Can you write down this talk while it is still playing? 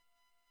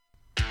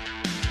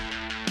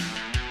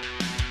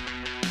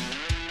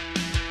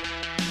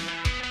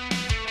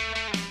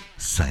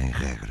sem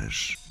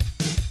regras.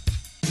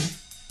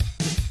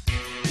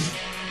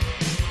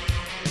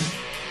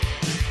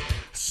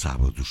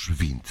 Sábados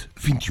 20,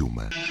 21.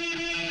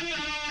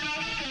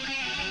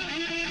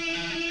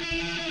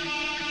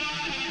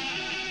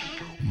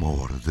 Uma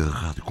hora de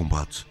rádio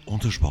combate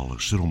onde as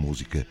bolas serão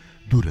música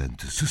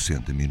durante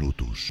 60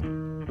 minutos.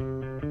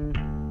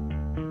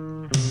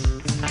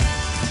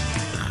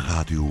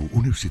 Rádio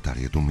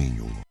Universitária do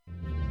Minho.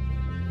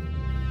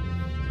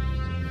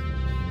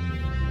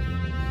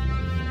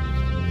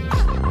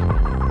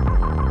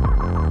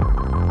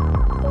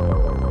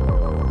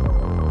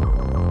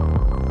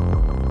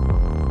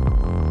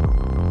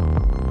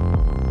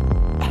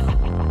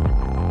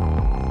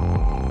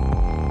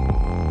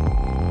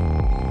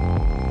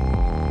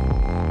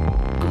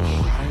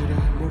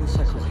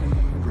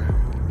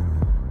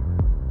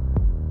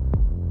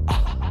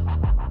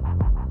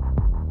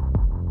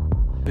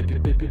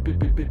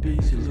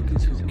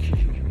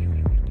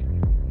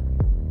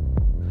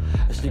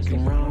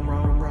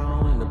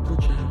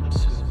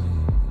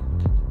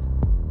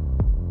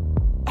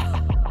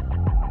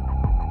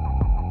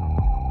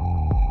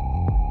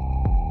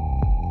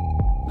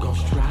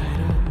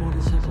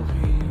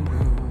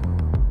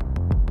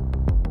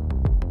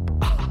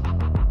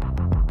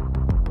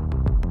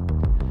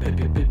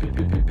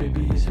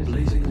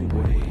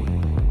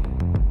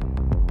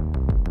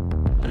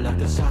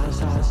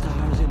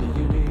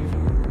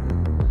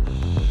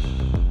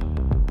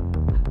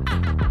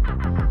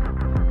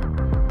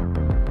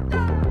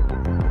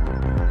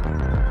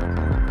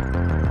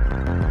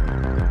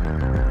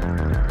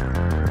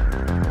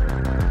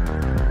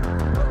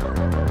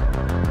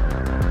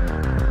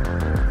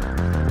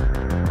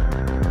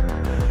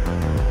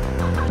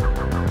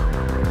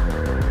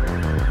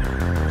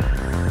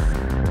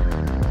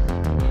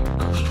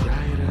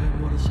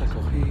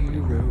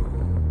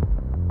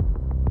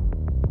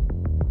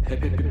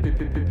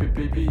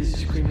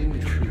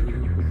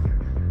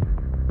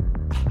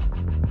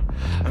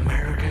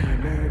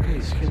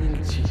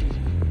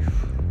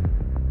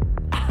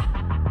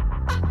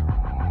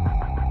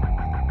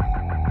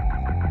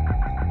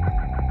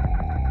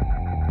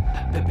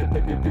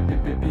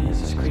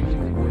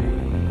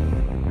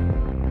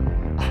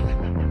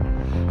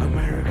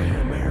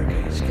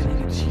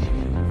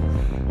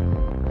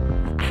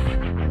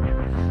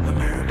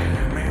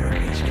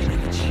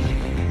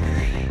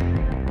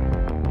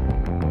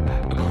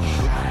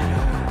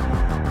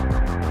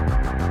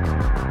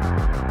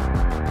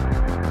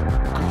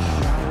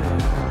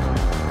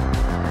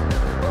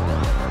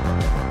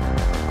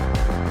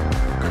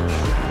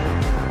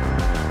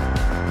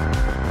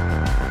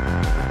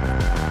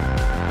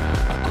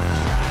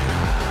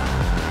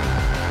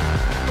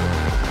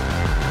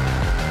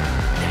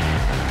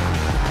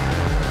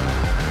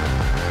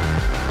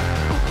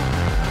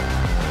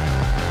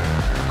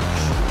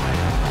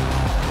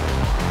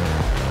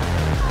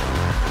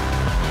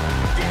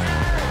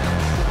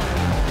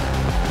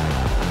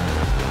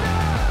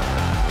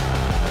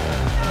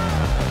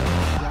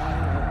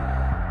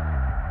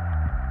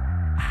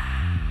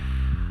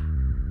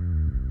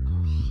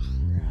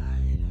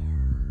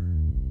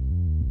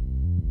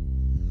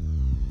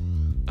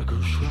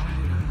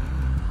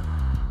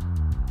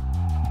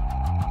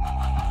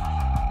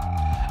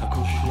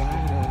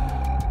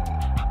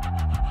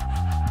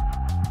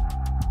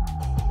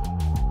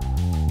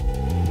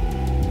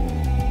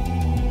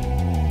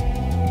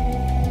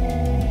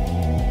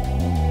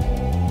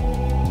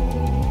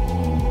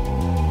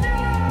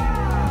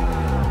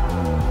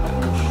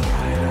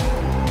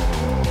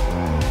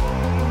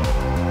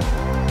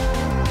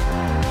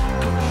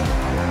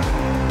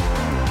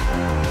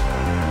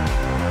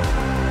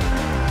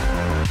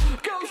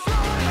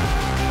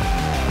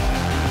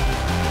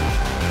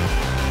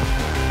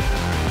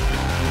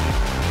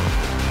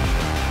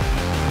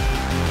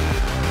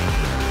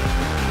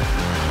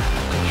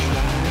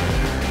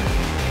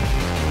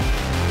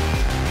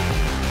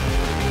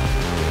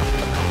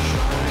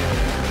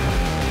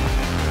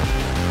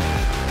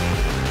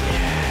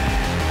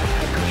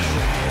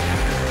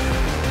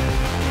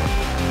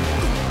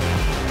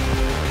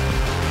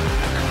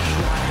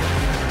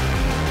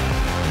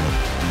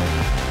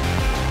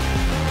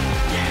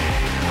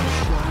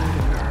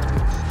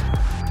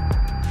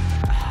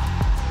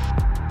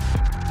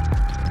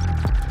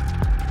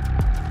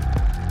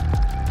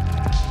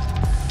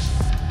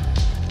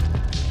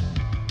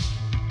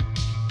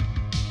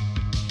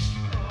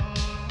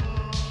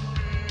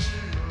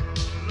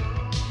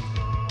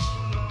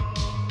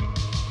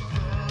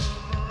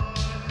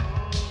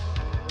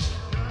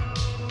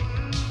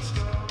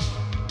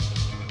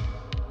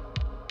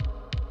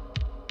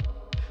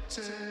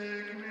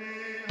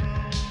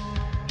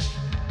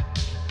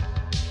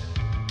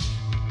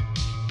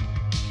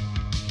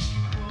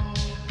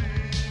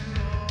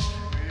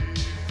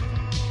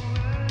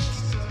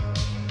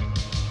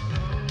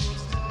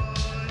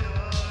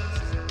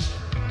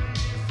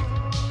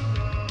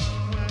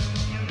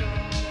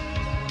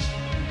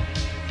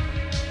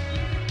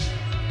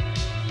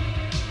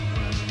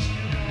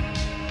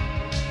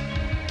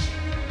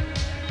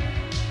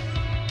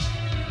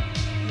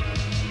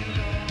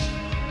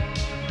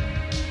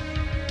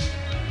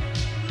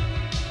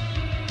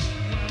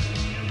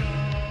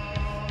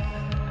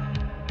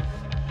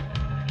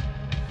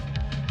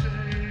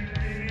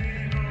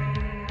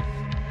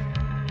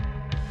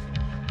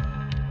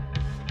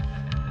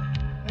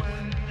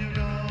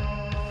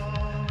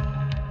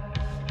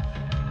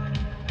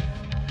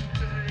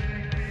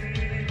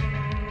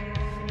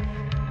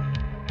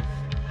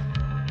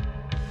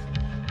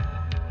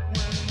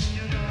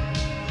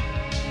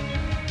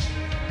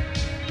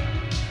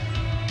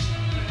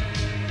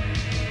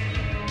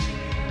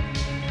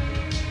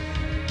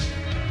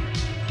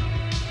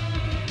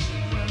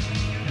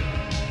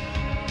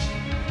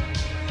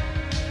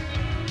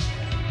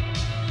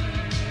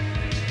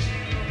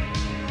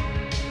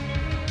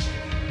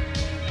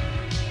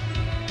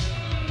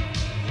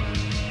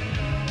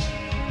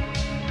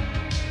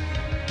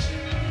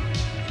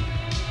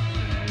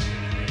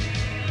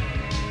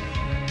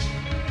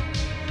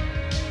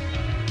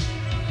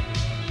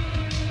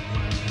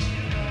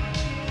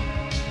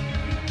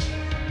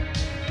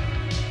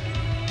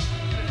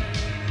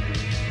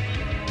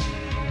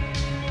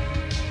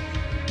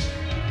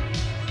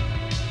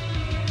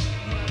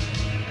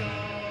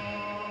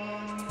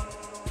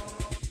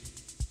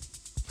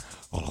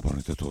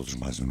 noite a todos,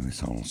 mais uma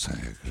emissão sem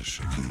regras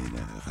aqui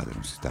na Rádio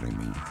Universitária em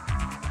Minho,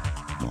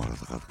 na hora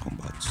de Rádio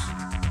Combates.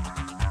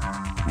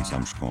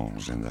 Começamos com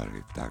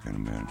Legendary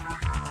Tigerman,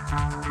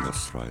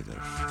 Ghost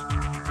Riders.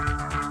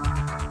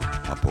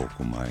 Há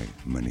pouco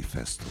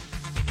MANIFESTO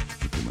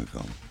e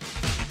Tumagão.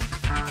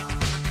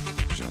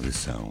 Já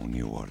lição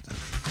New Order.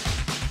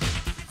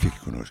 Fique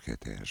connosco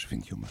até às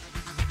 21.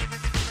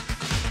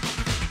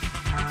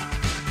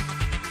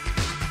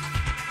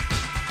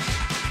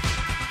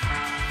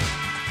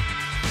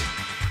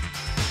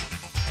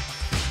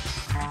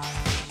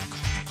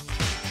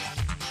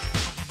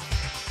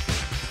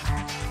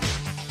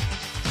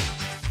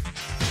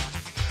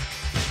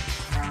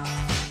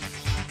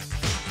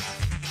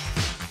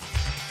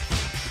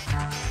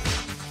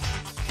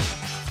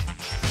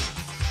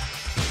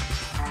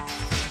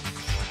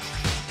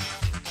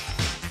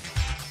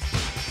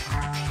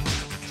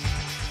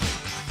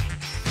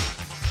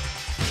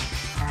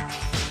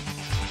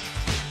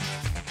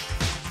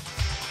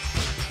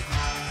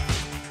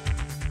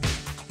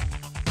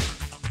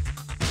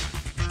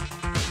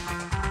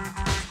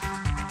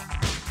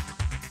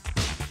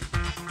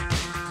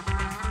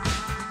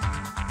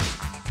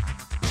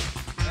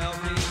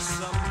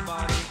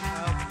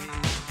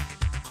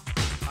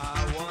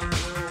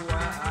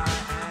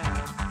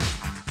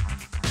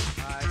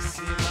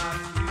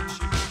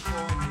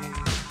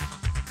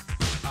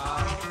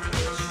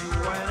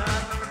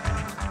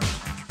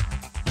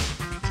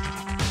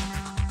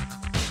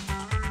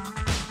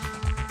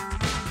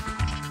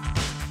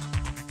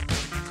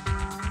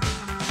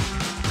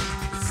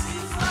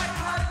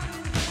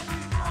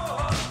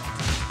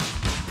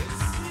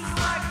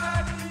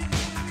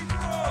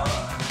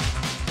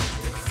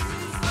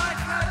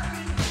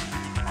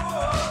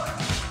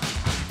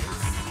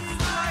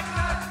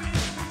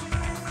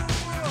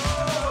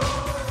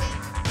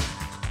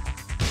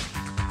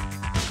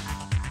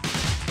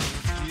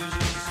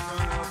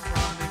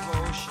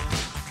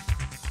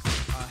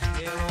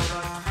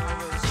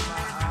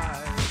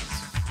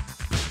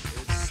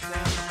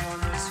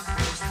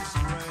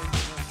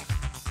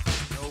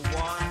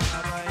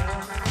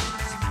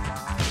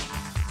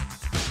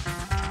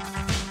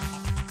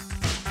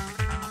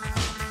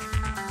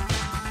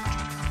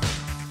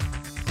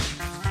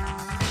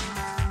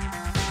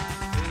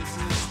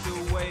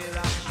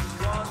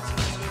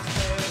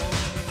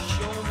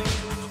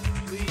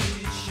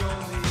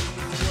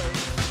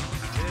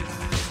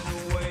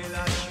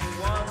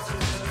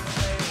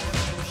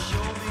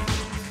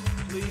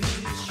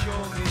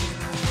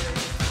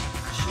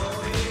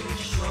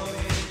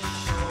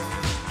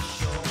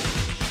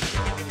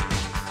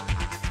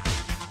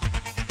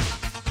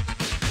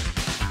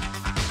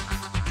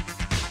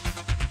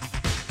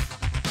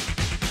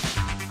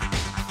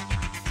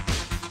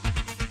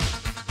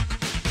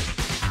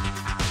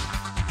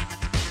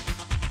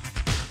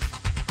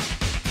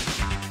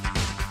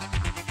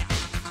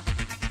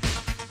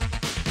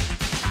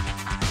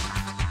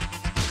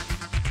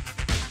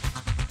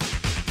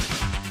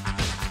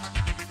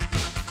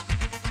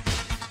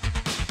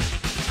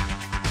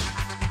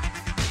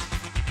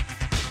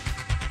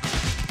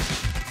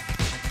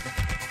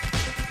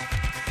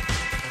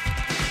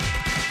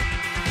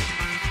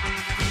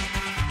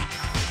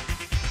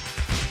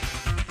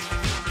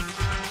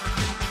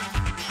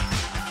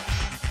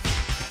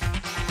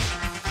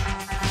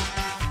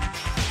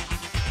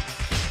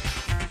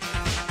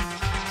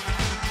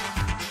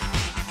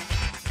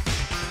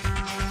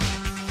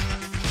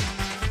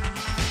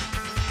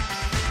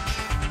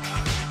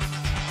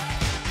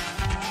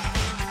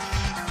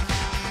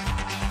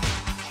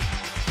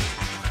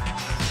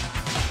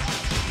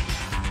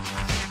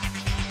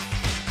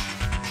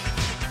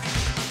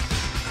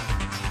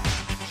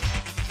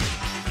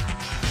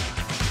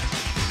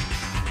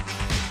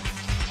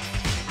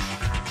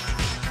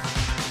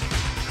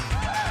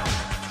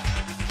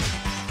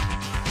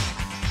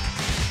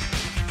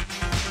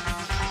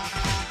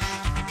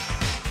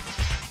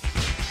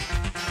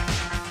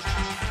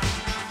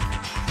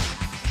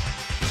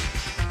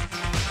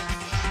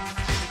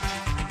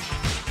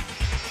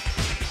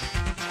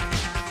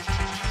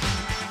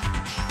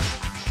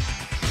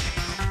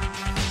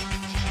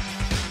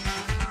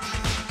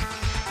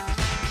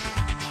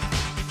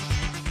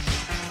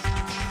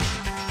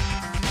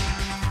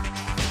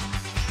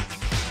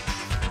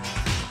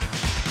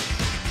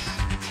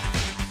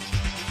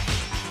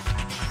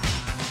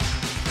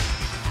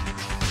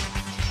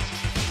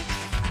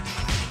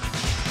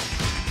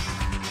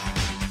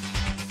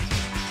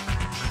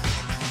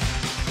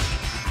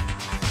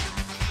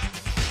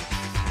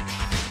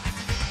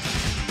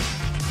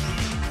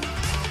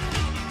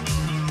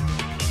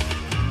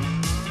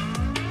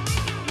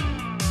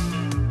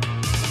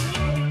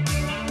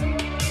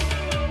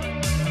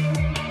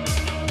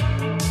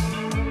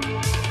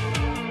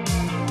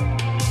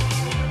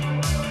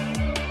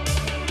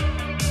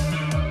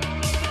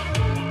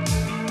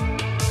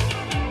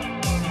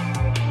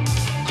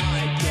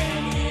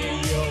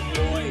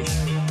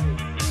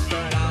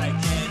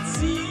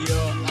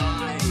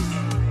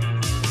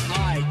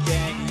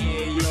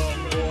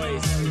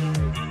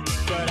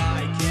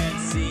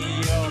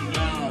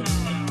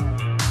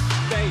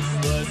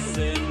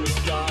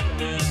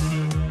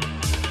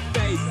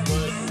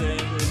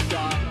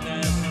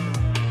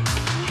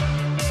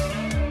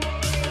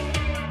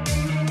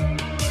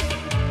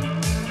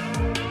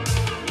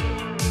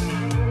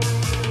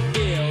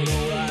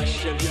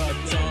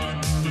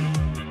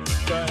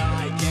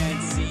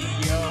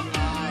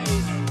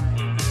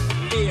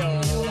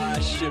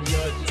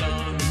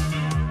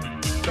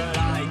 but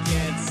I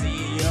can't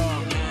see your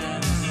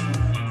hands.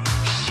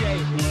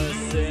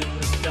 Shapeless in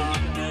the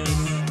darkness,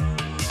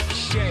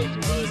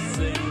 shapeless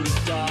in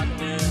the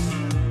darkness.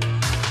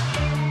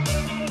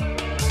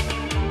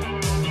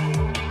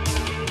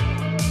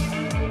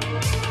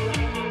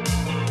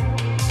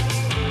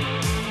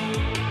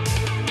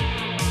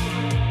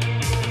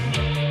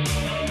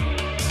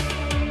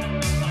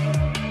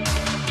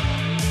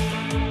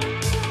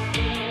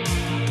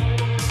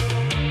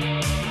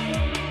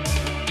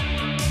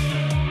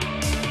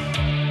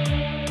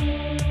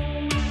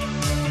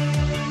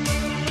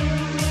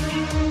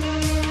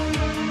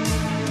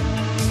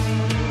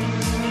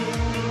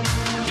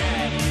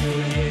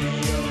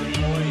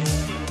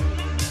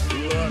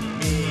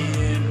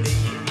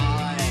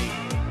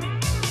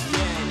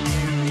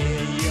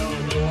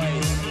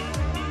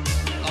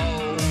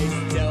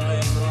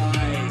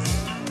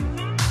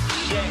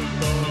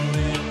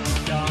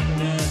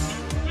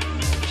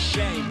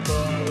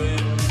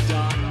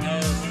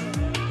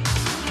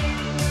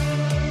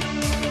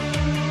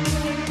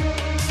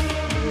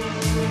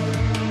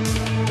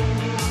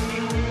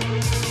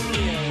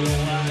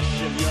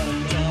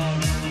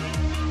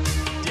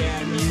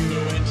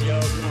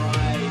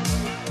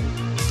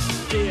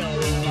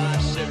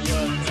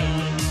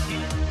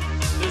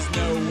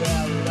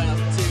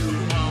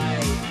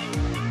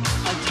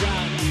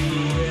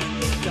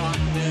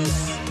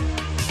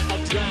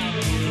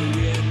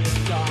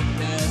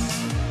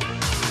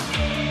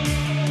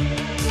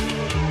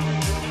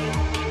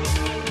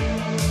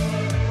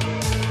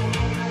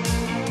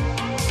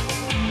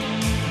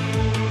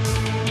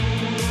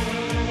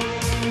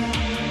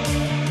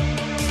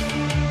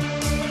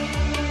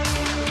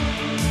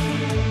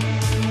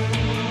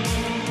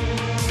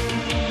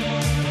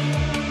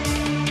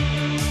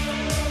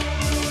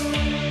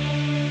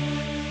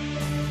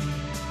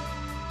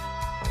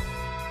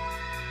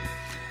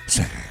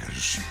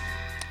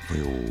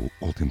 Foi o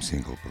último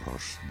single para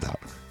os Dark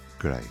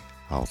Grey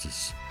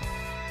Houses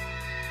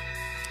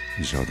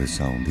e já a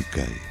audição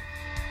DECAY.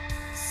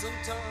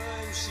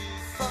 Sometimes she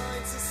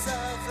finds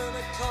herself in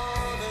a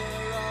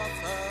corner of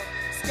her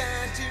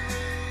scanty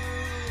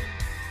room,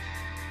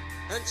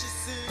 and she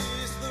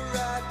sees the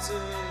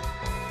writer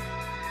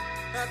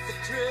at the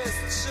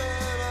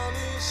Christian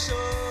Army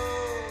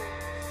show.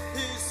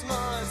 He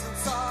smiles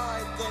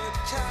inside the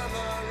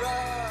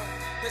camera,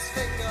 his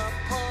finger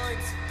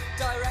points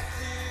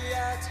directly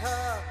at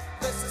her.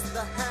 This is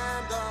the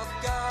hand of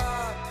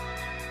God,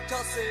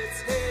 'cause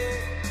it's He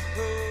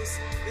who's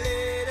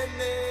leading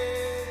me.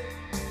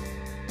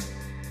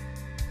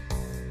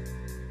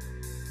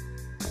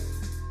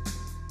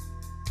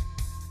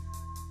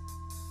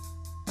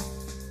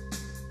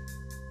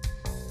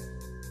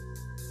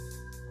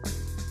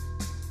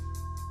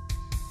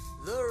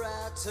 The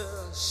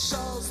writer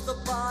shows the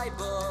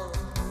Bible.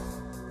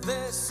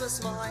 This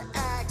is my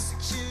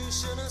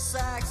executioner's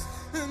axe,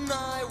 and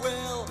I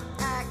will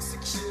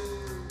execute.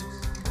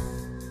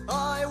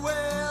 I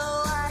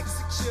will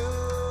execute.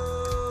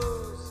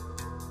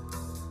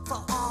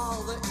 For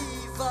all the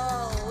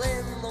evil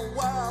in the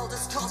world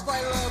is caused by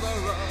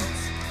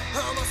liberals,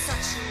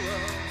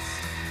 homosexuals,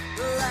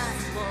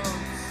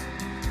 lesbians,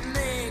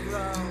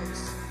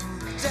 Negroes,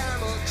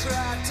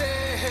 Democrats,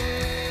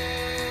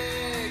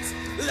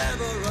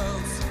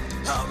 liberals,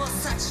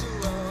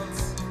 homosexuals,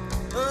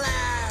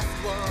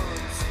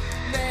 lesbians,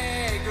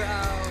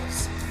 Negroes,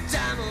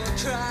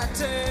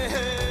 Democrats.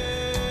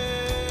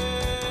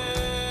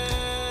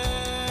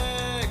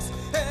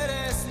 It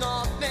is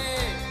not me,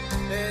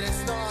 it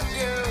is not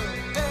you,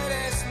 it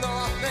is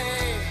not me,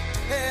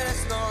 it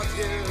is not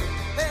you,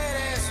 it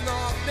is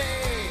not me,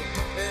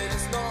 it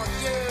is not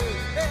you,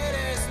 it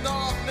is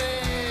not me.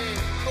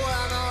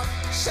 We're not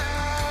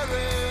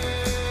sharing,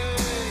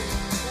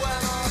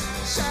 we're not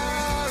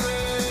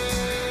sharing.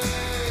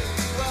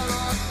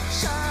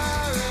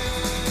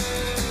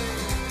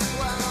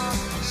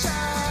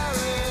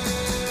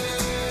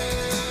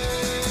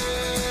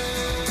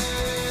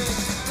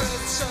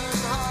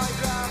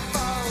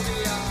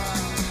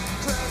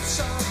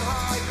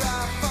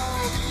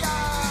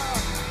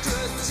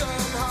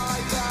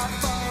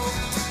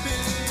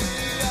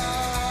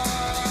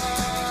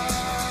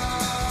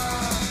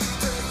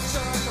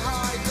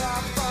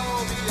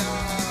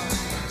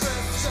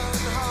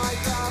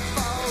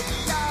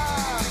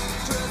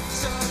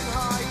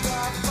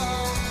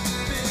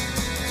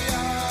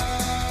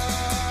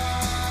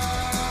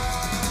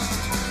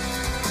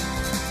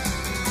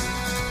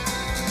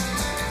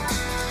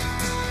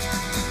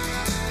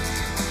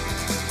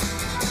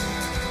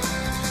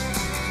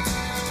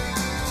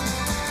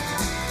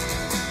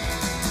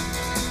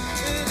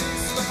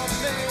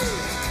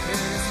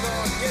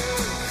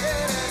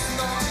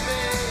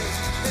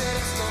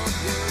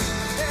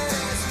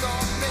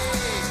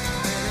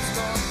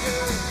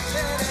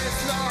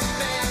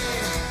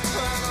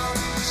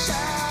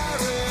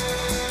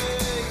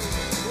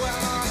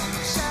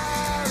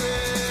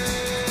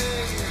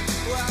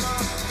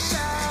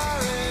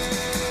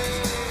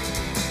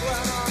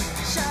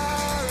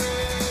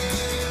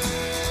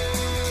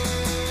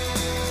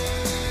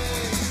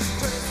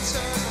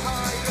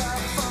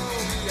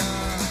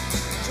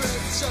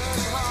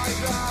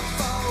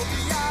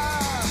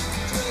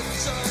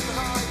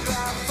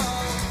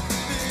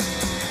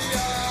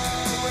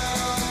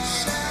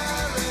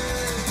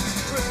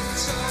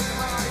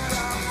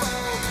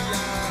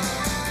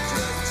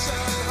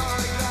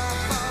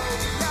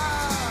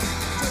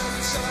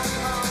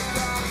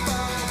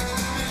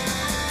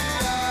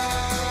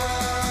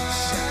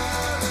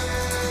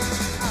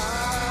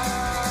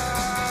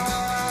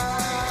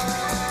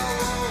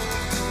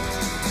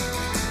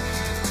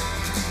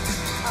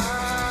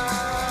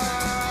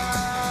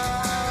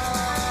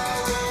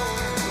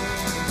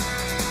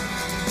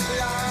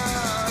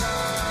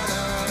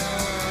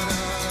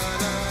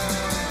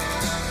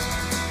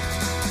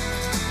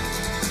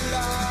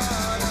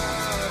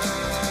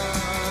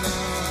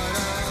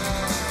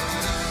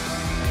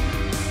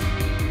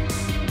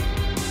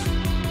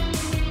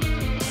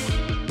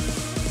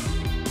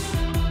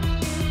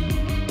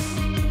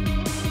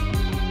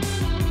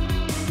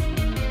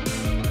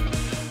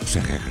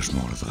 Sem regras,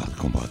 uma hora de rádio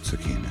combates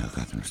aqui na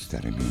Rádio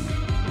Universitária em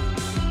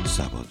Minho.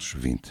 Sábados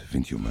 20,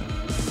 21.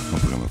 Um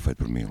programa feito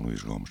por mim,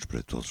 Luís Gomes,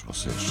 para todos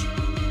vocês.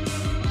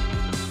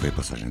 Foi a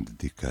passagem de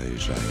DECAY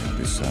já em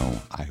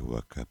audição I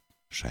Woke Up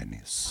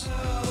Chinese.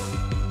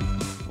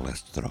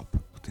 Last Drop,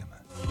 o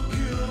tema.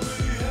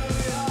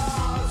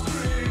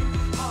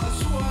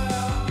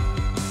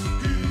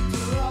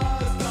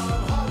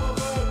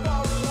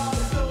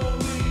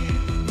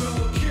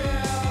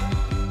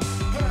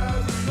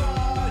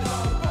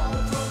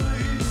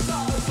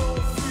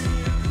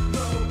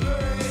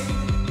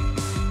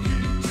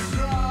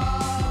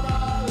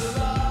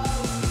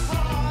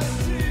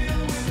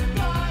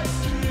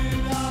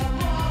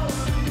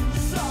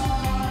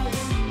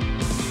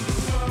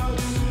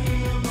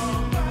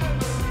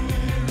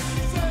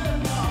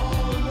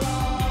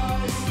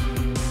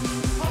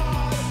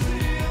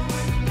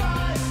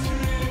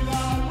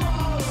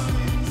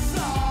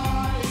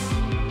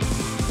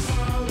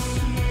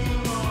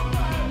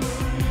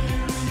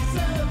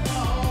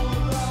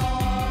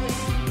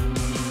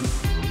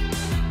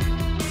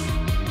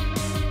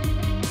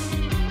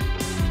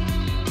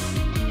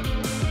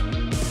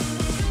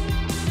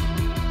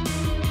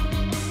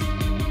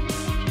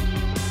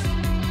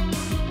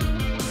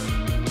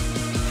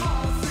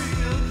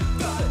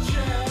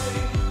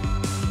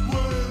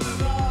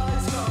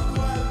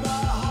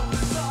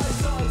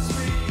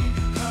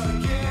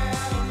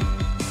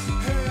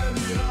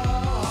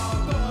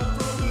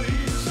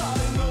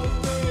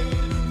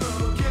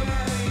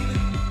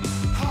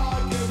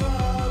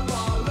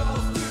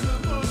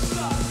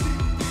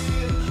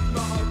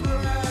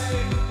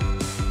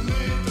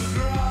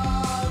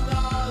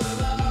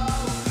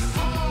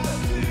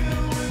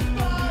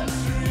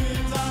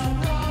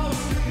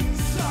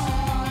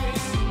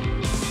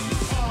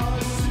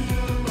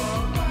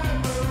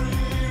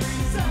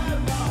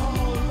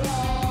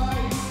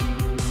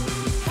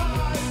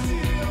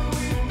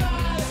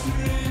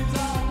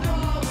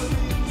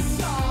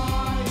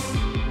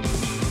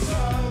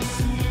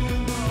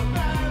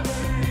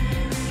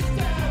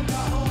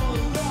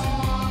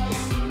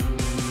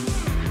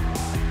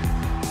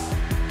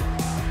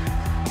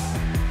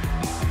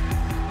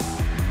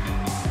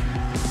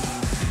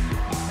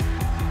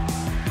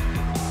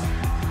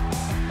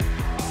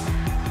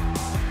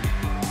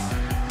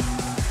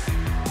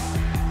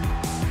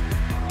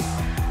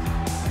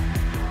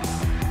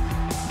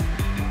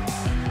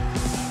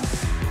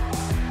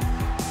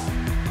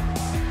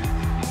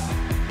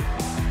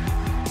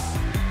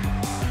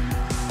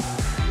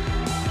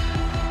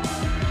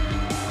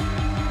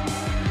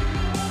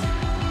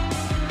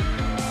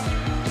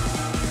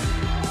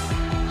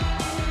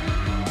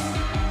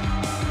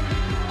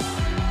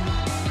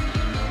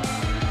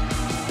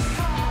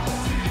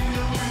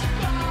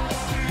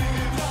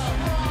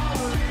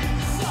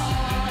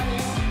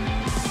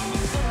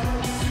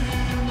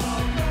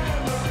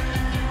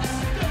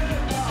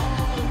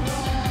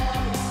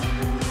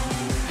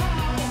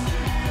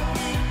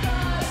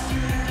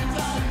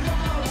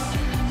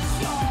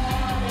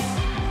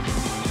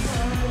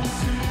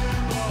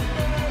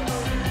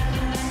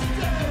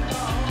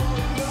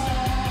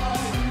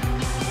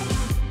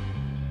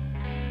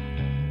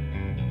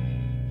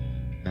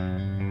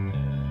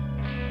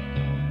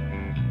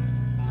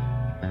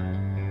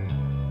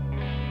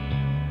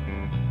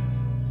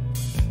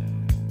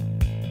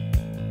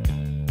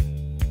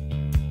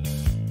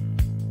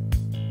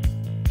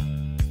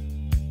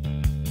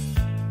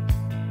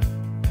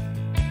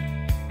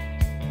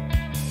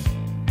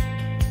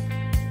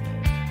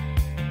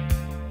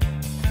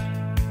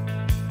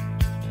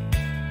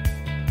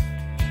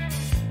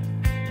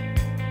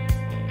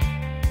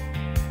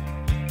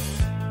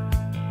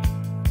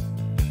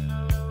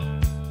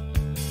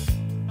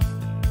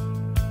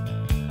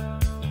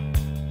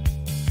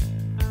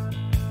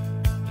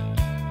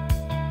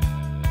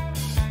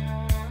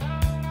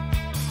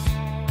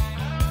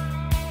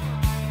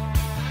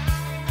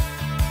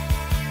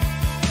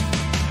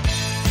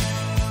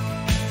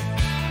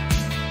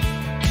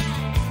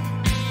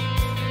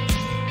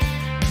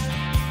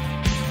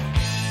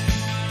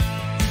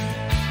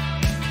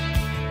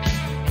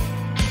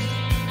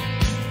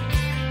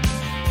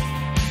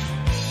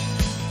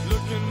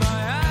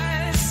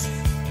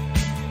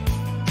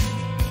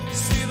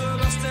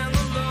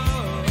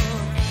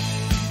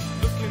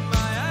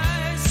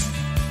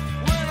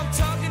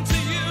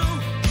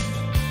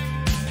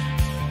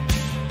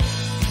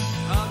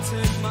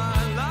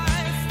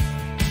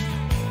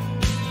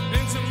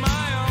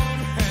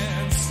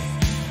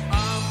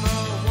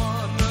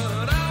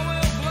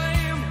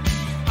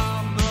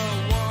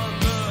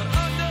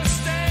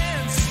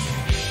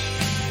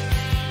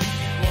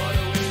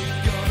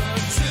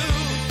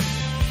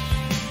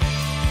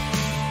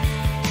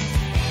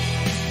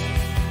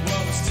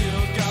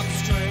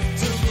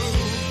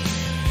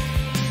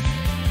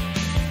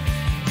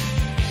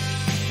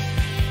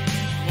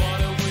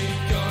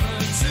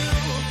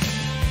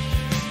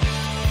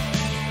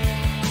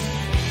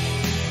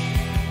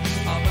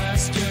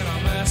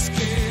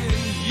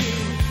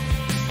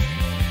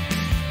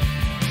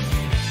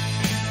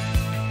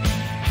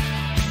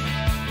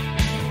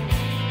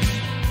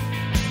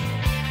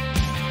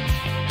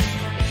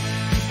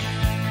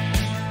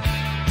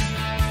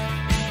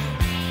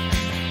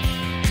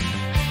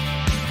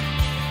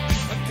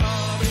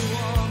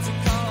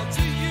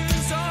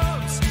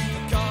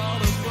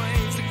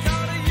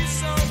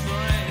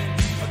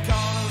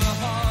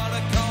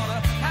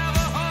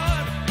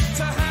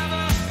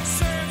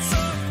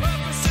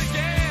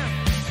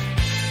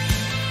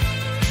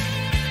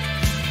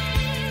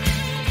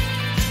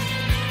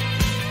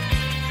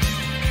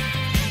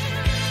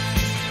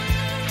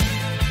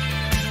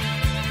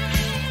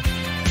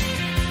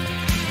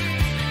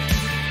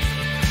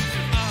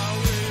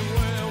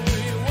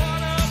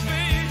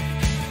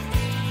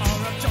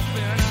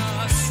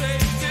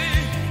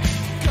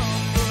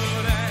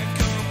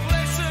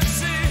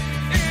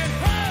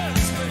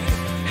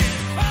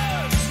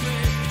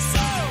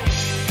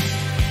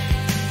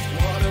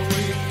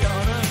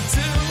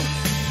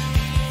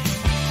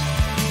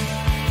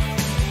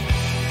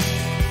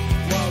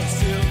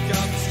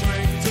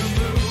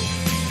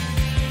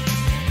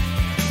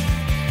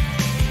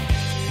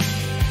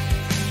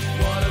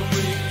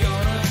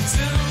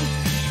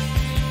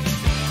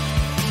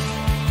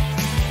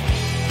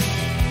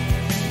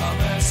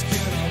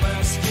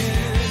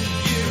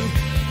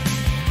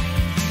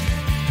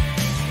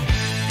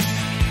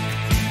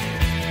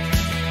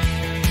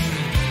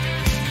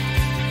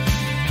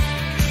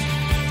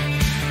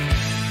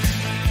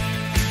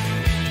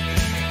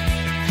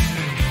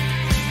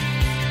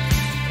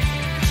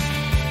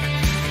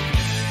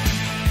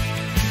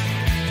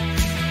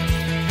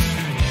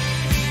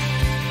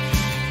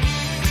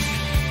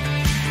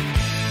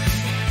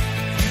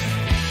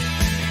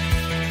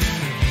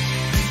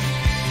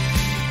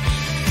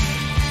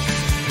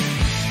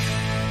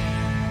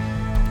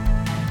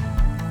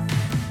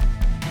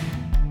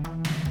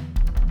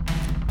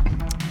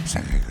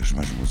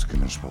 música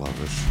nas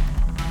palavras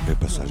é a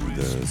passagem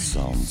da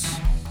Sounds.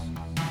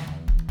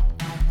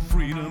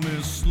 Freedom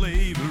is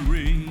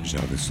slavery. Já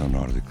são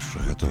nórdicos,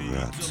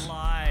 RETROGRATH.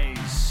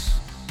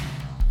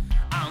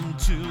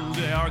 Until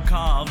they are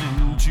carved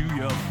into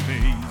your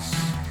face.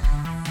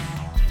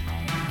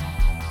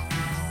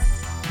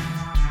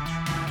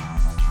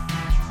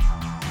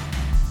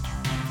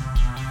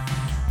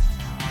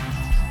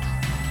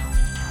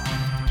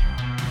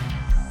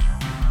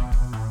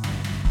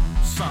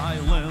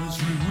 Silence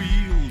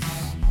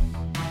reveals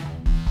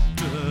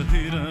the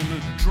hidden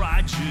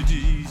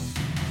tragedies.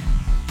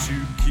 To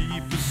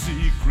keep a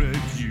secret,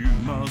 you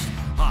must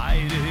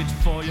hide it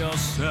for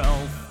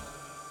yourself.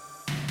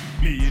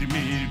 Mirror,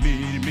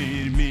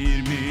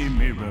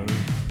 mirror.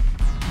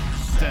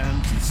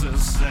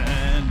 Sentences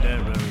and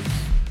errors.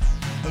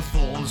 A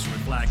false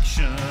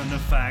reflection, a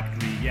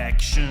fact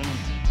reaction.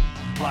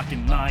 Like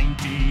in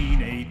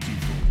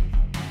 1984.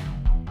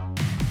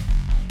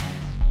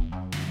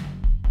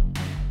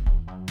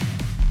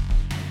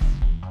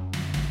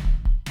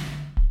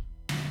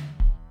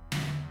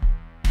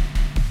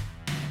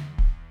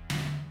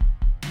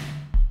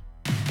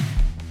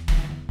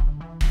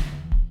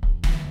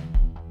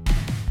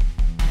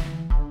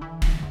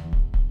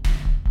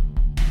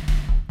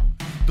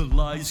 The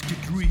lies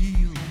get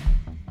real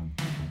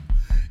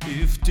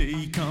if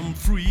they come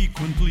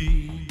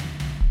frequently,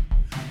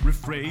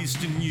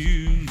 rephrased in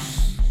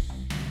use,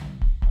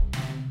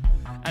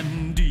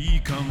 and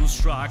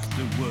deconstruct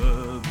the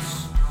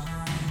words.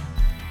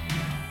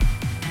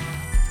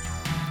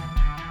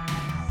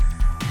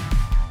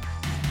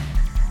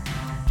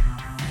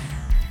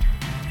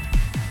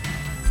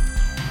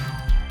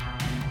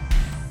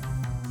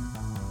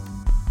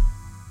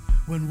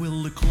 When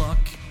will the clock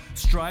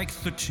strike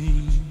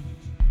 13?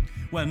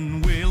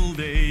 When will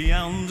they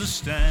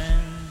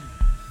understand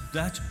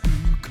that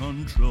who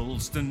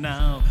controls the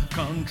now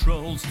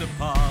controls the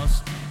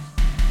past?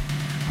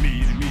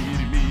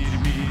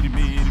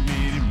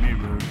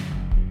 Mirror,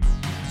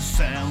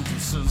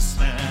 sentences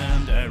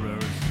and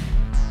errors.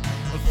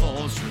 A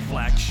false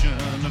reflection,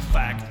 a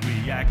fact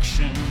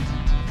reaction,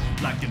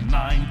 like in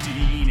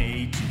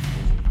 1984.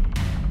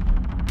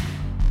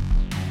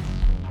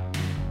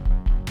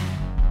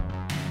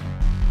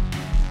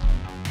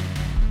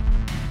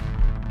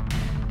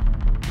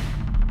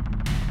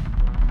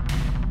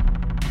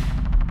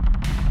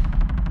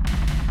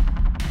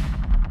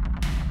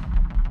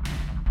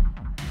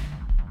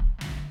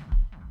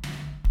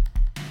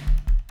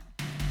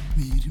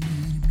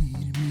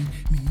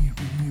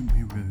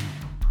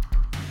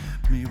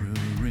 Mirror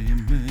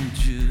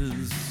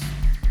images,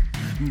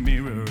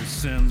 mirror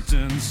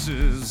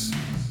sentences,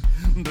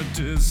 but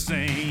this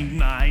ain't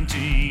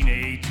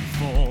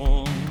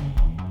 1984.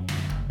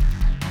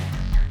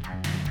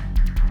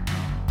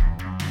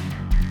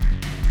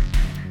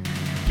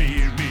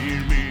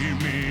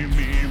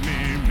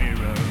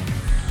 Mirror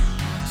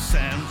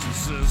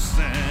sentences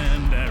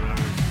and errors.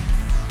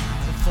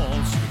 A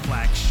false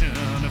reflection,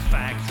 a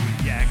fact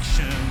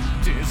reaction.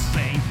 This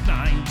ain't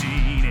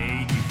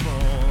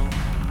 1984.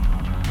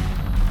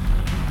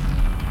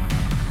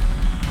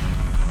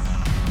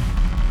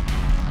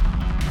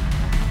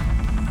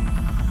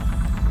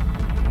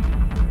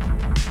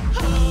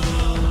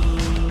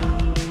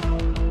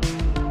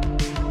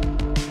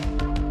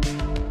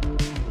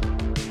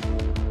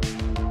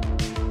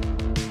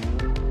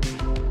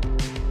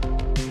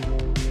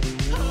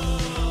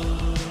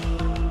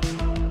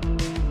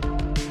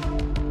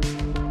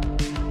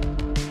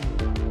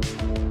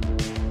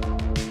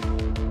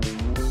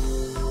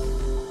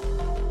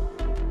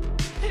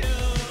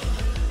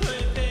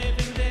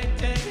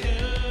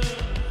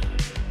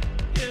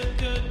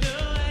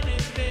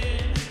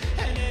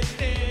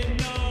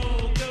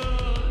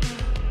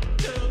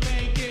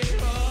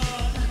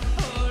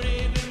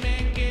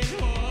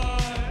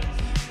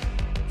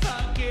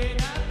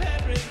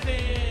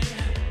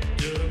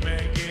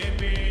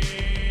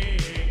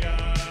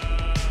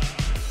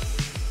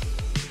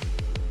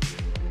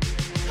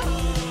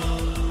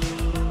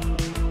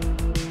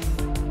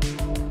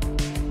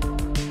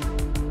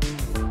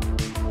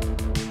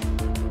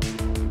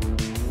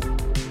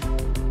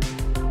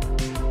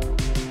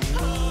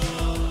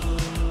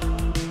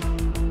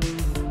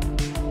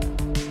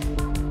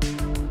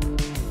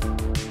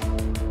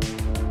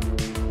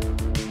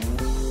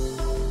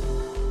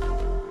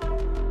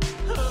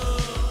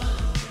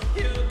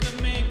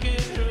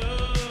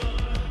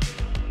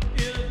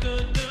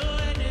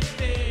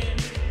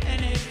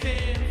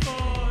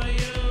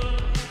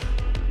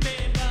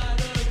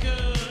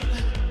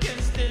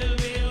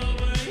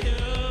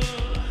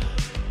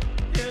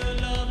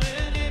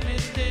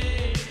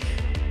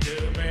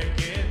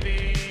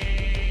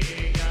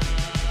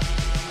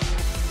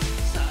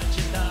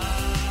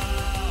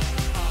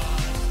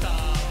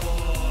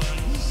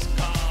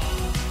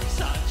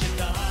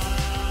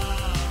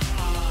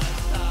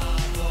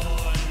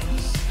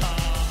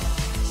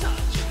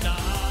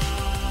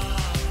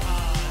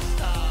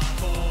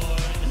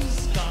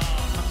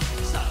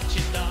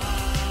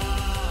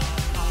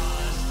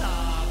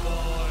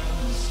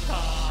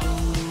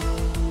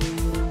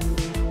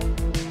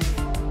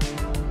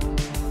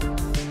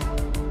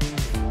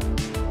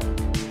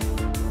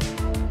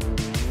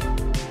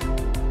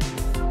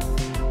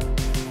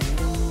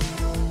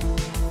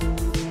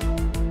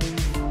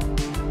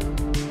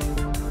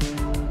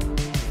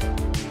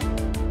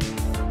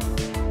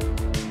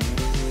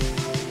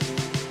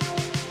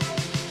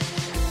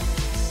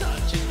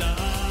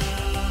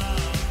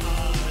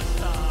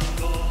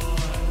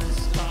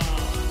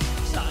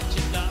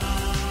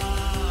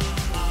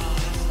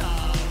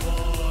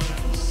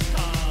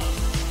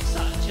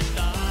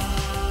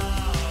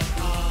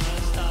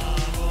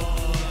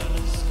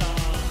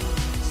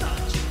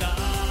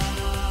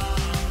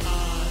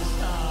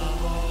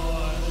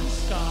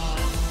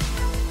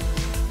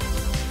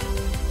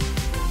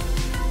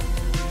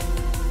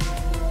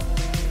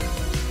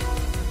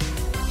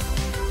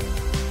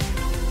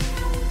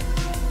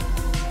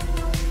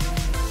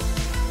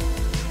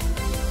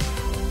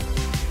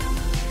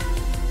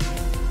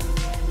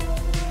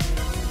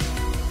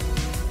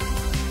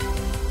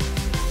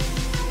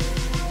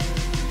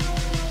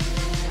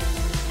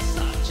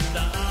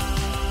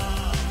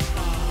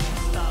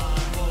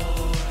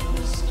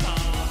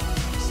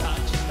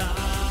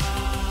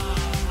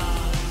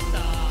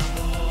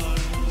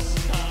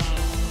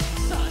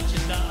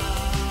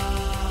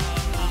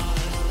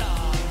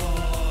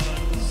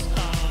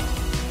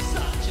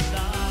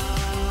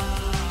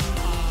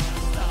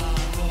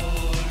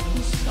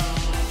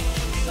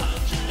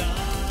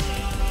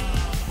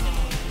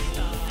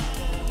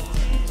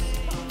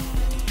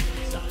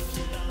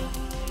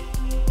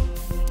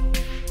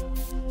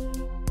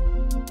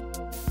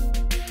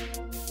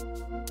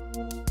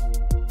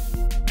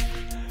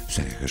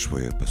 Encerras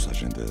foi a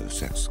passagem da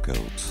Sex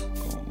Cult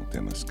com o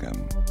tema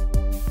Scum.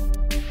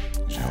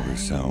 Já a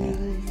lição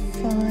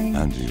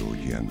Andy o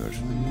Younger,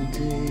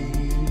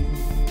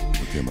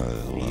 o tema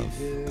Love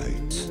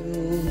Hate.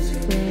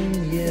 From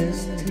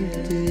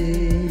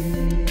yesterday,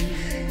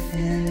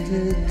 and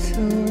the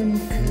torn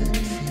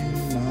cuts in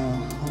my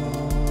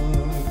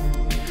heart.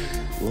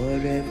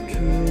 What have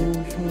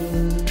drove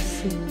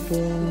us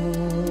apart?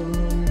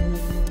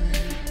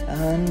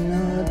 I'm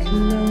not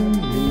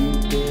lonely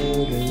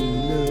but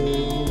alone,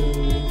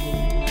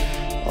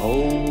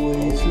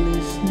 always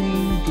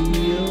listening the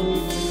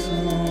old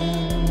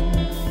song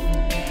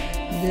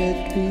that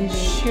we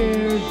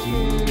shared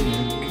in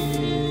a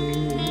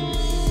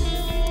kiss.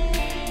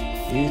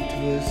 It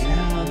was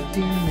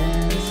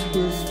happiness,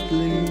 was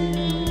bliss.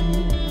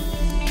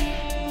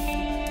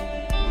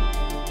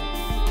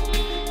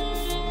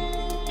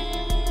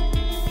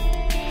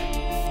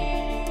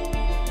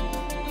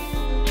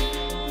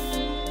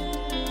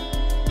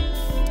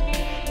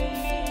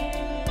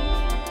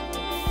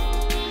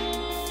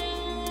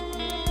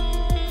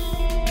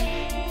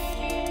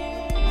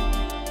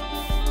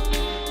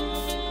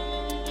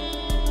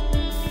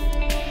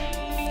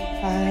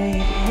 I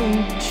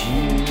hate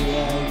you,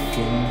 I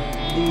can't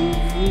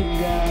live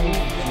without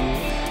you.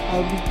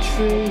 I'll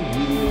betray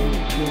you,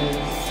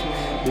 'cause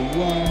the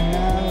one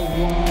I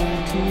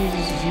want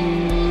is you.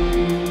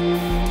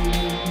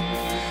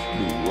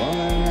 The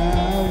one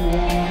I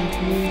want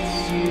is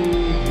you.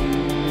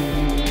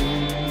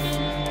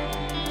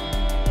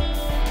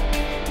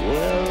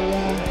 Well,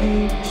 I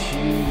hate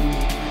you,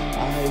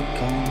 I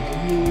can't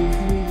live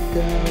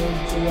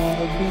without you.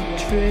 I'll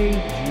betray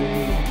you,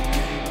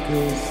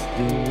 'cause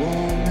the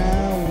one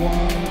I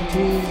want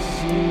is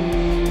you.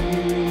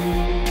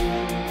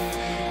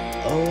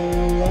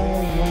 All I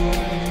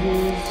want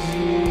is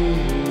you.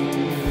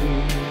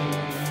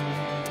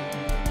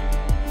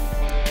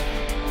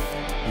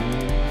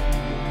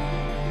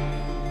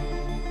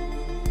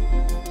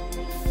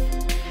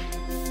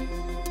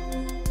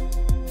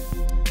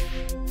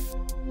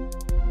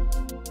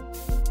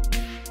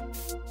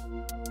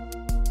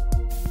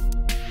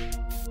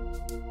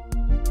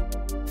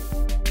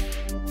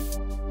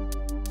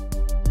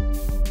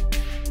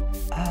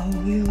 I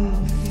will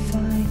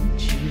find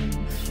you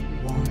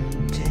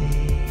one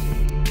day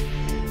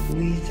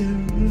with a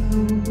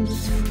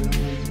rose from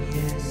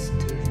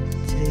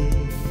yesterday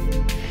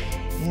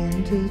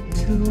and a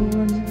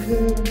torn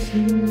cut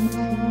in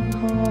my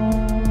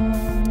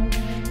heart.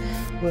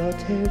 What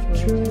have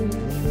drove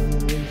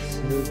us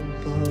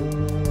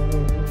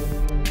apart?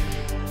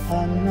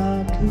 I'm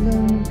not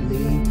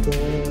lonely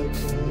but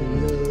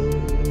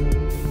alone,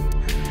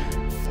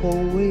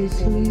 always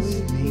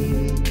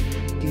listening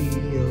the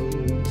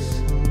old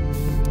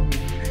song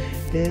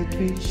that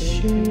we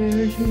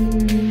shared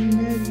in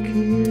a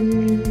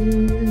kiss.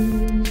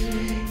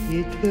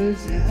 It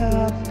was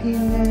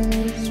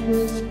happiness,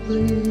 was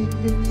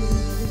bliss.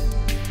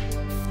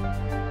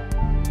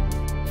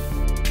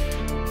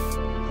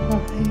 I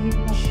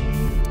hate you.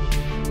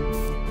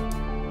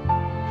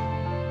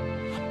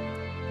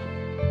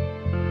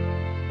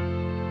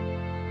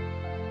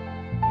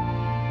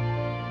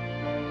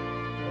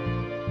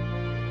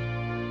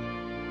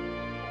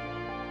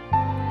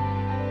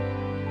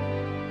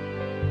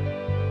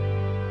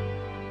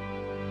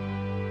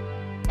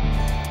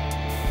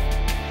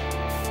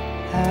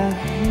 I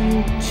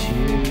hate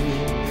you,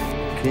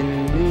 can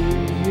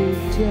live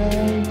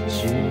without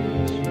you.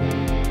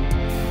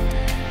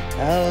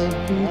 I'll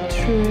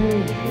betray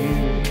you,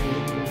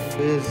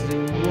 'cause the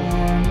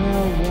one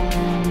I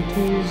want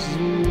is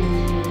you.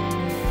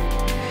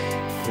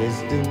 'Cause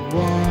the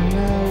one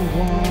I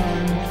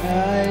want,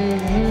 I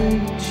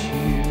hate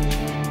you,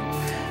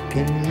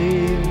 can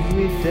live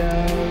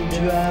without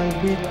you. I'll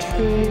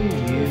betray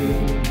you,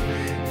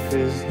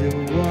 'cause the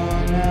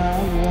one I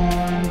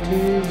want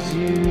is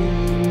you.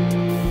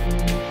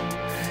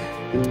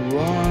 The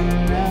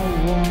one I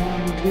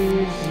want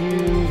is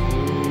you.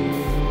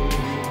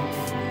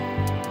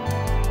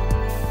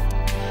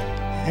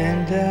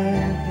 And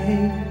I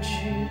hate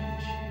you.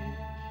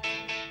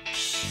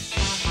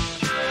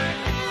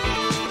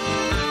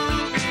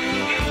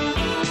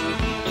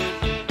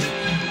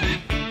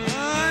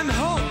 I'm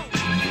home,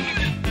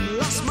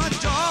 lost my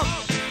job,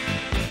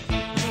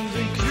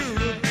 moving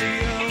Europe.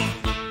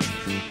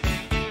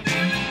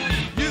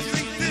 You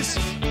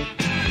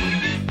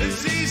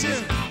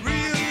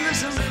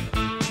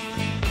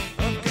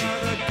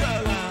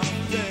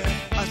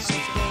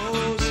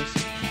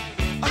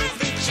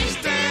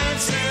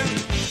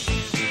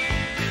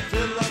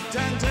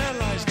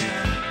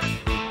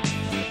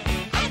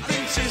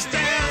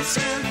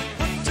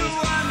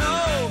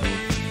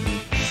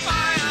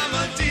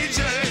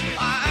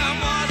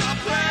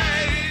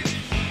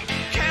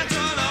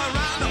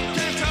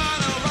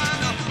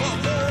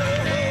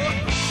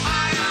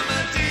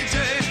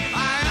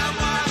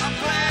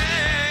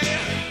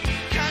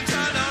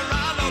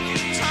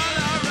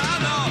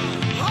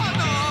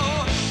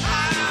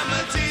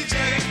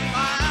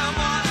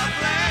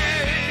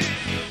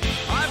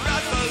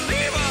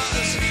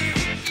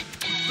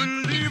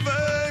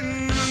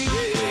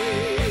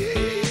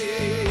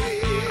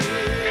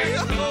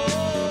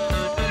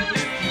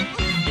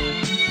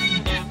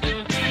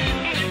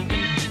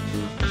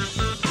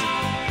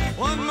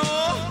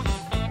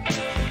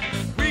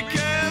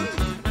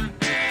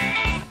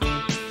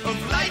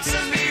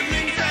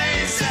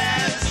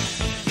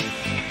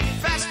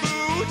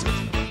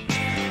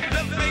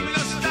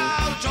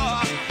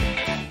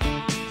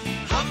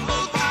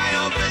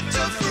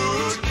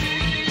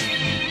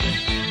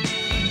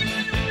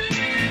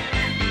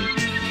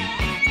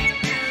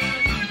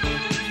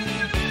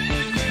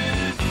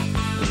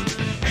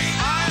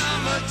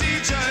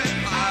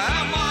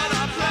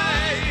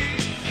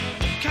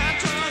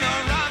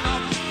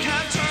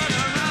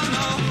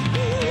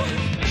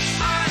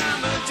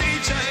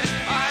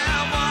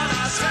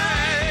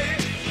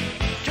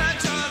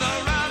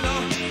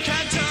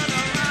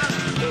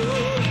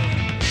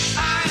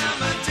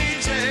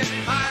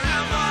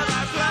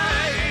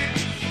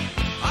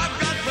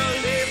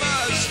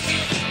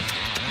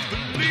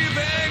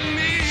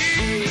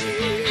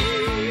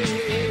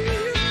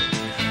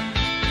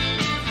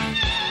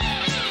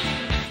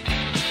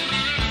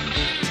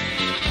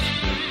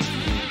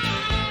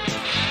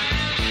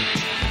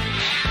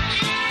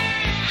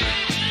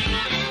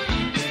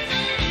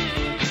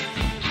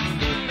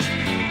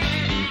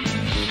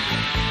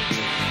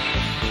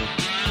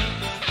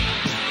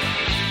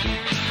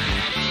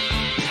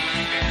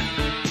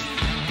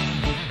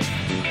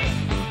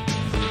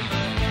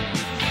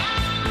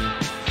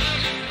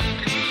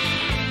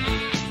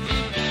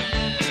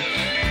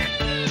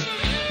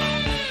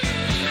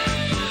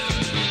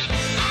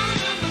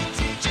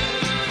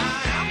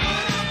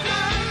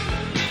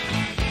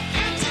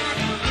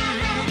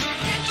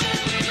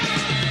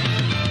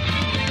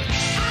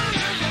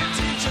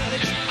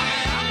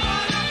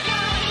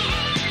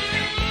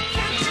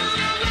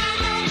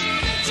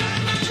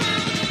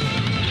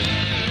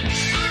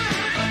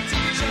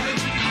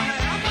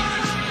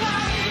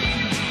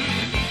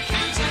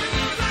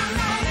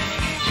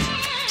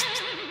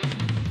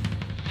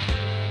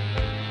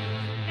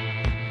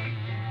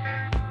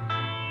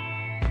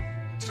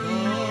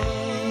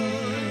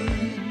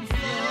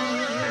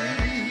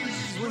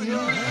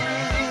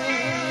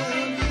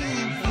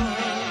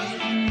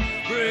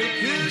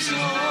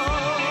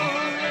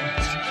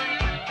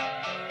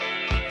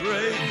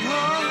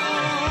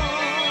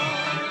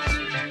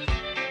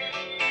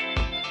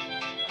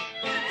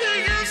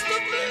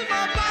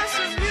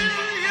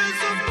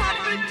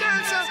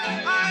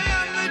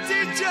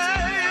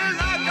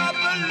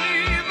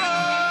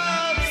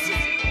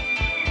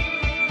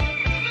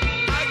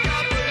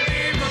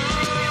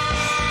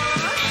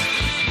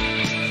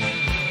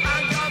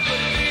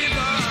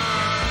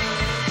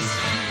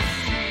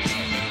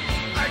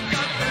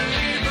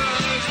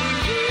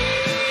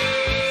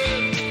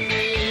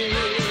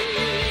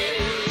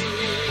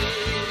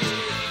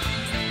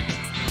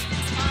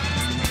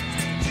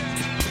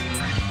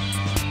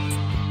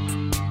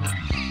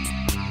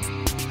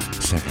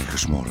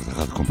Uma hora de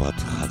rádio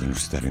combate, rádio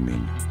universitária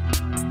minha.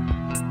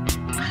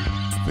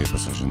 Foi a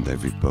passagem de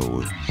David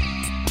Bowie,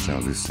 já a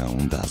audição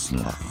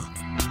DESMOND.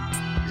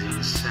 The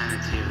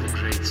insanity of the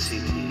great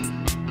city,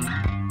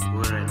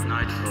 where at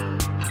nightfall,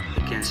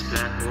 against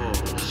black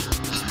walls,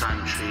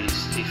 stunned trees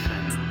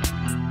stiffen.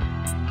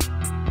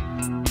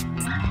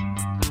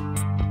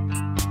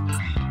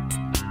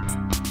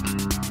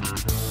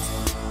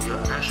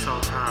 Your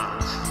asphalt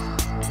heart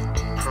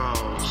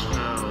prowls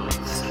hurled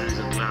through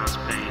the glass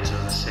panes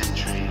of the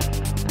century,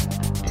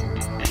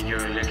 and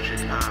your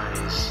electric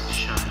eyes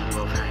shine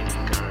above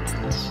hanging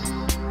gardens.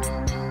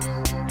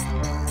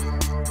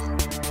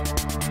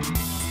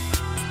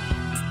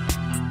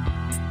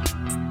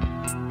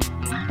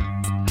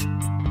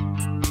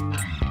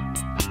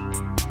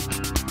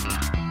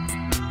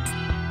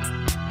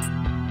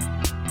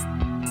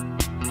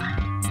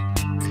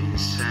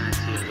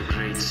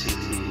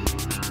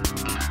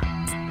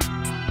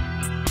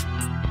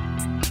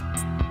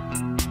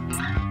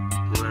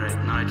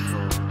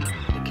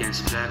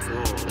 Black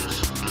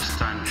walls, the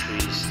stunned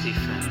trees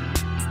stiffen.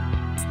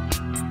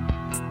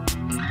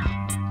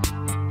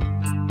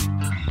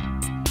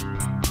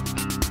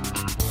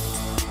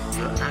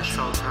 Your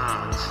asphalt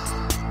heart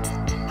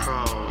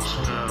prowls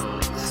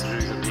hurled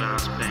through the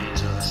glass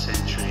panes of the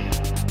century,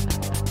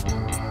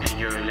 and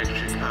your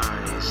electric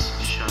eyes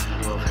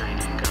shine above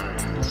hanging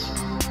gardens.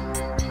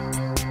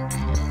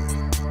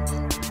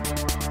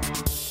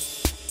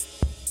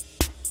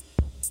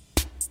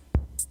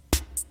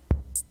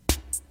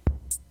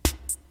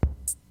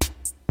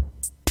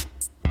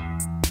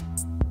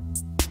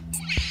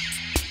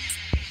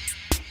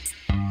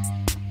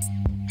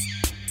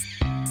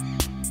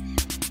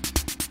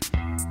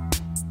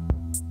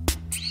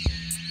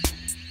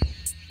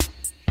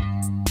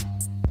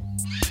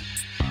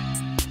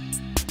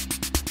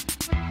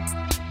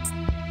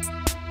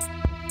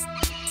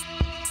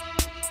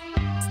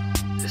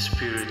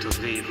 Spirit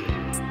of evil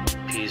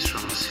peers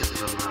from a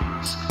silver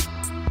mask.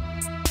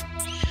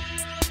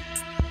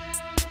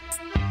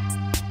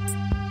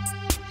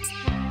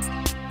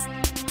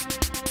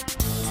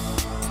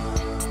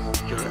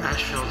 Your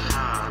asphalt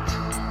heart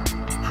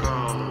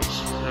prowls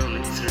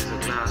hurling through the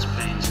glass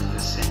panes of the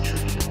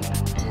century,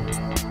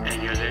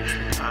 and your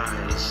electric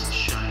eyes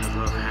shine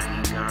above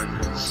hanging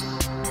gardens.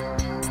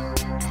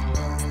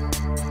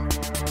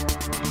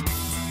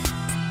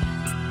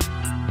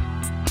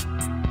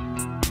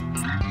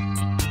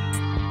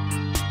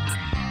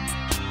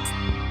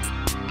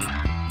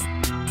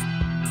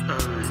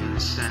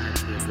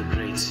 Insanity of the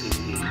great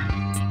city,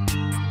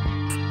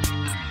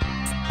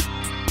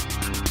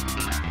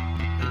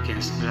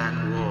 against black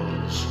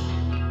walls,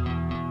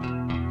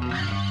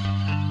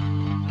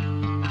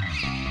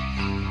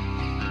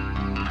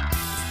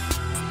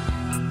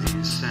 the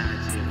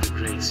insanity of the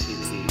great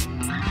city.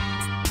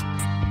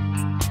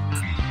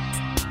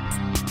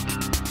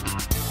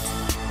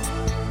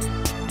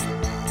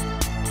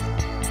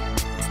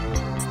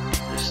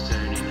 The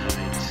stony night.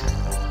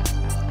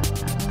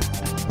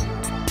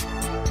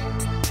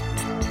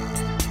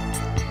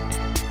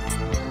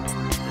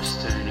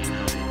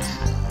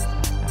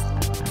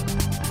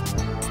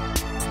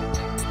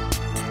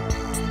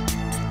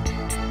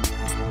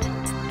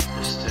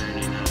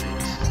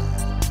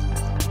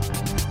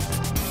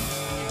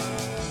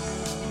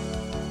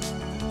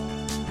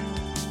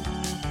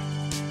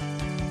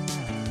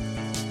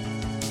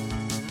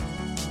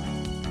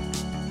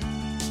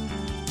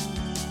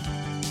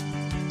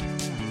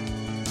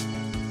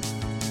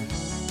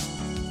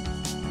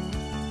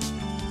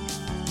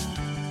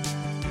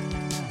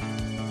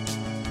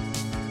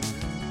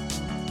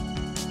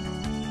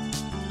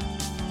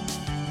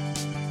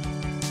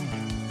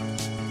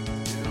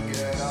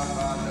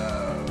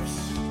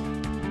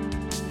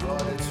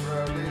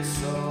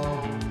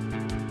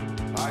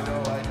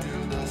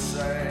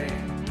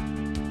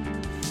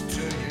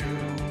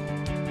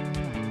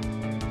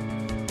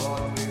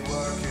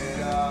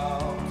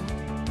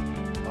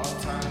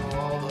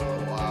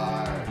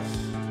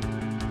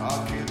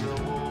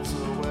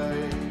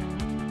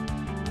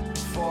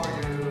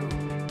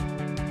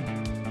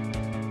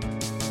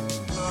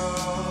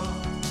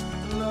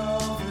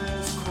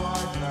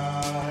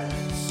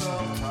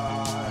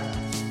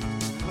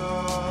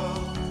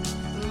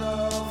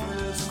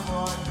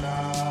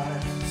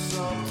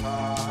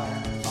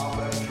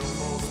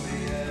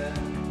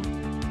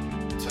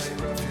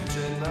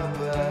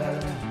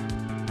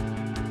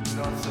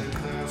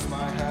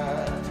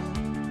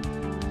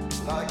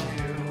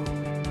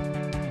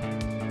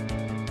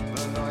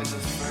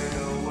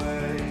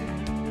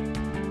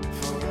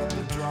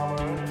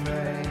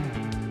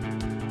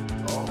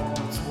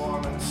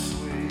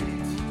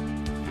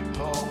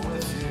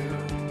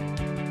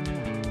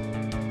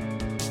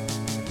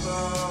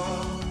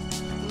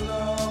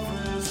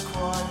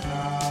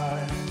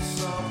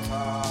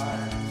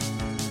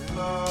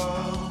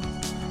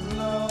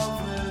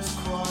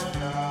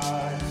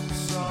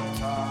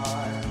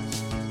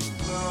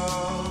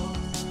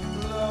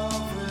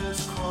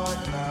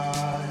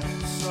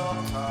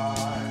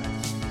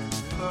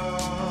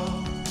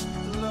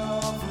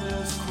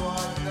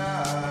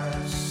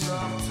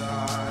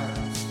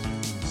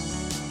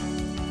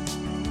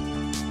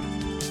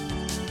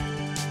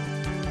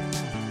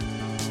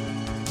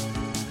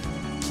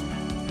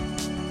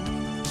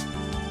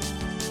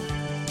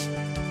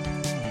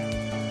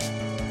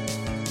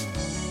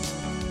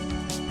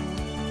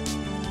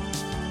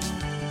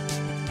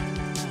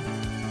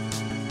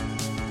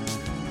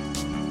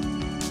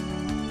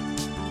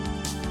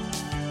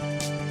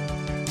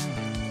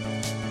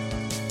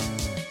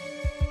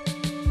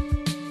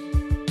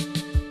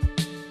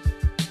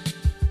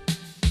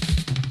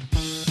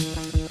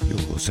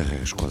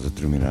 Estamos quase a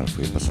terminar,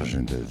 foi a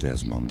passagem de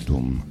DESMOND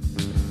DOOM,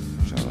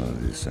 já na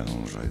edição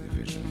Joy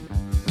Division.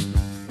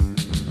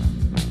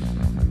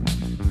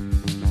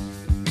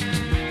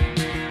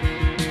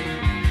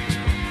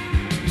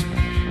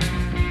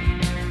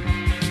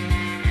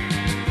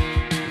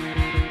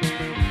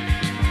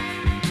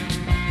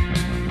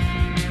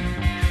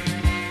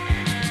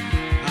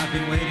 I've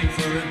been waiting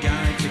for a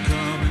guy to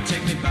come and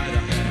take me by the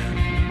hand.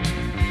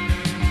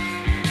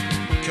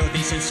 Cause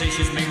these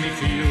sensations make me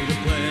feel the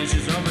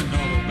pleasures of a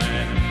normal man.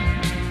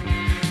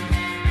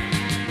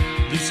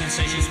 These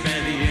sensations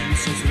spare the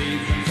insults,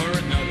 leave them for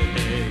another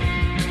day.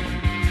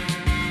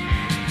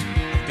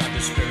 I've got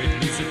the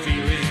spirit, lose the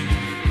feeling,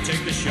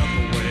 take the shock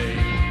away.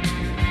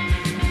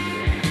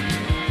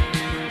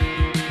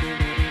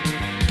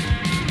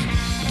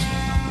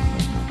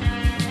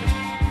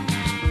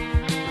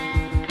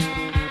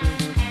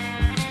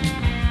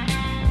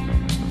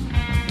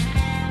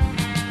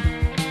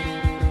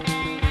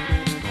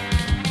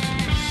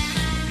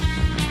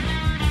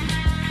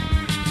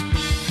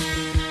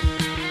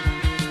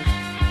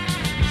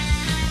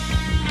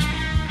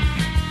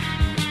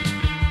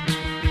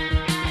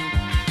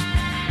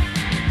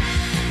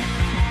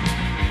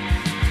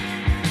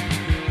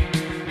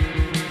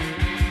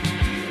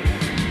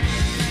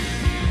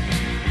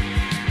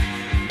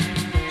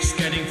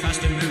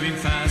 Moving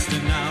faster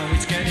now,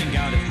 it's getting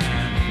out of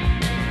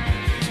hand.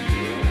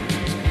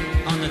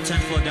 On the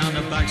 10th floor, down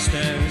the back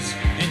stairs,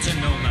 into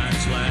no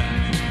man's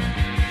land.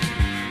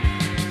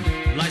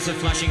 Lights are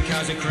flashing,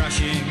 cars are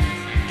crashing,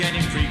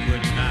 getting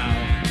frequent now.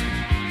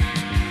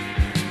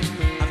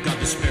 I've got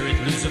the spirit,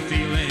 lose the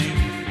feeling,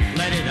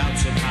 let it out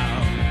somehow.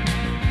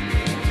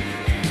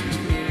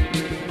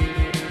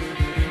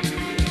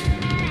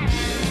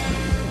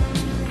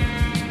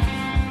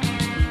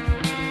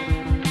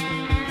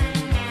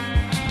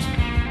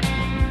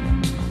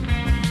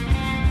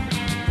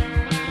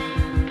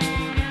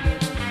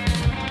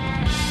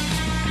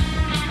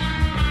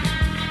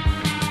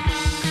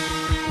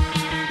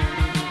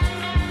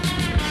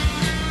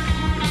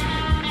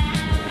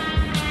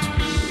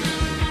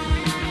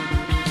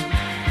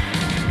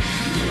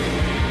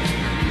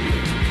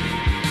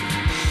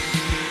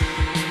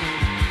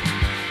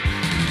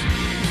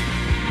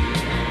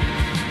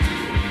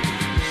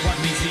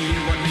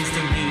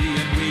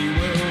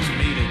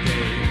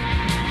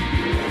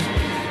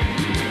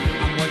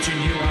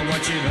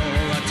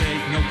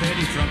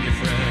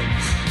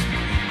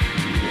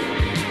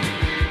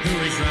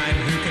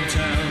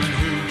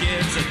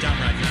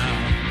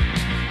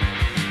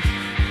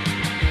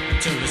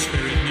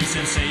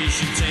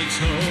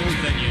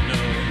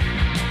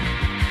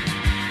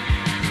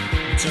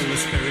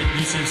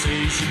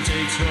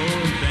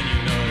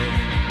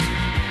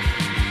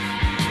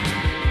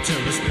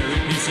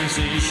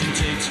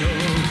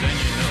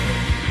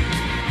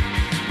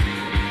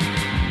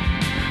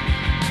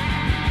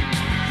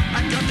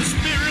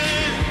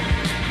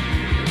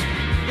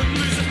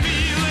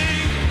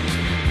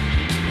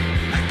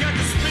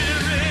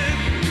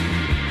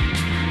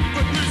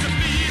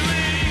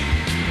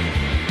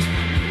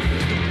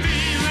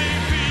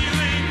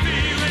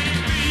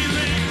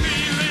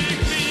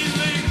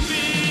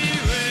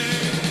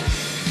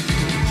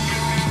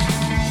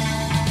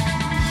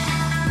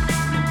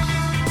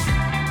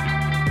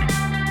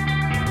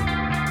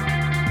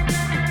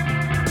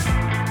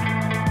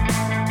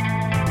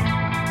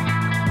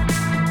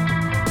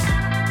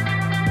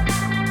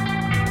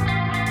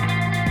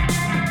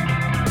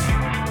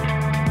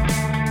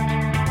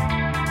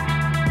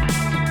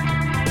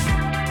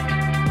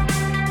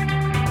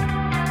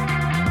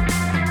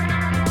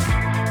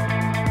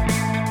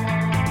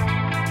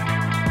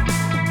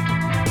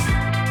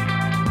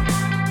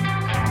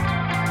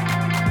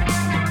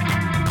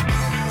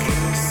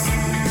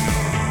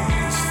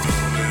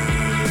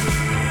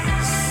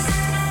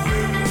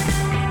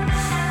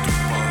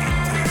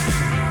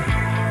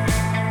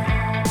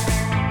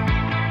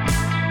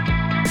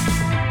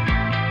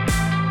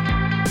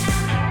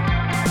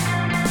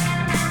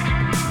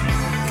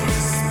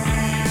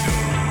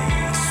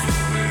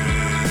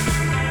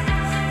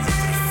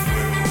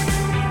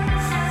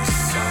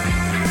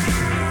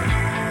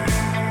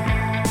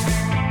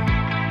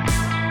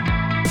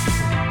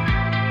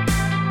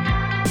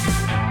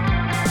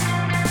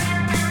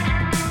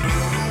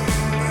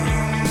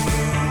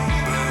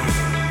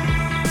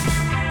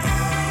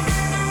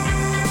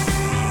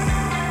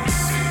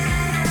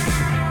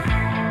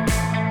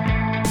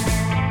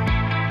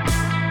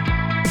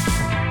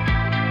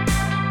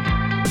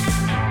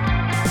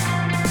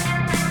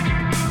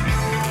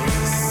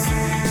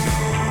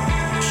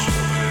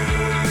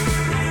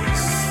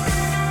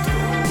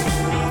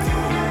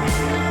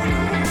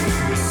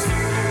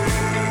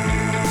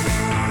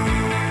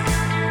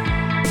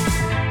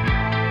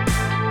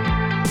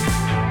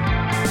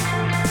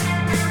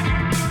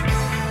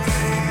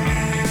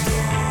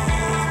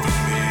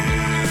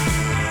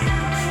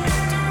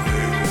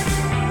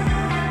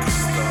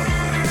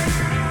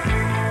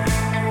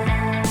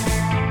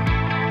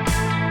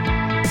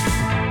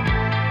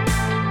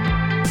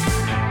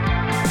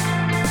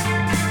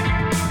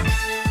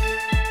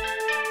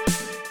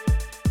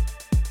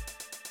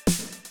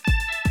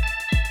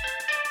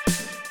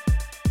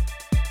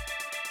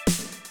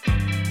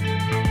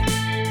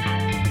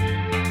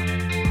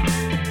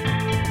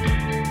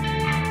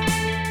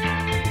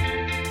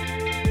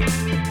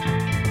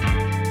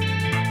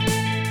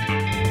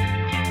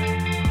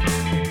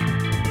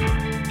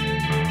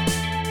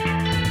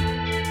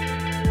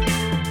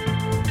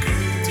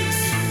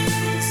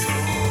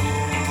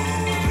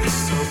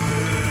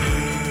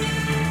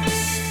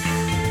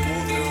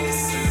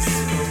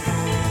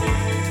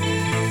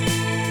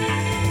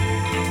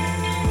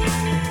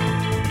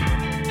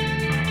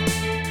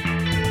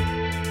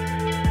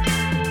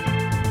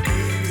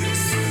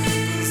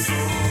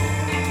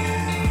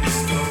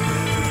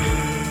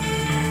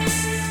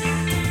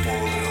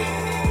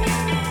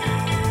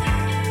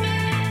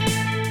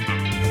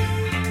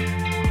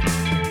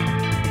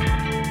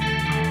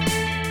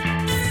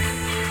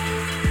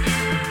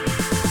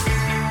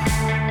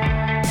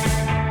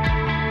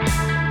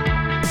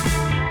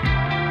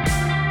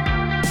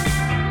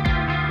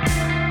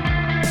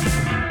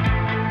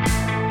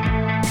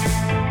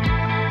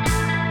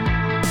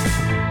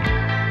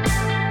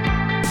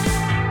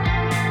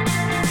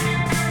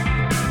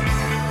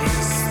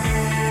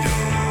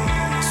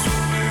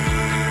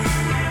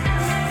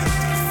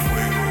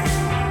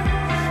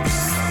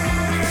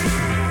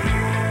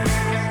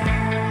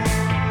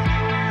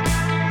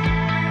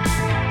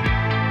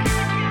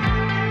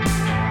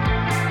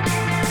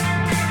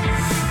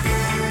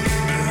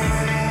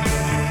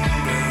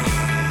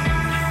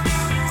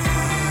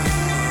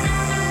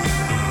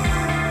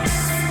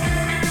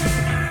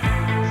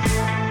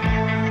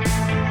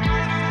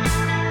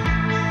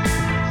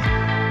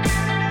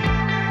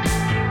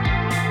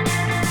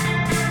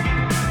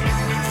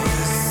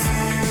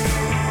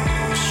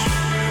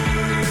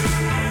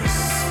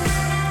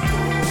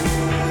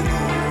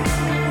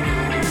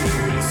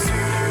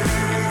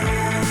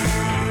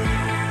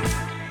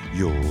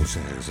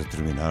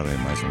 terminar em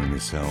mais uma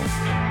emissão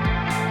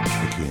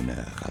aqui na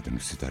Rádio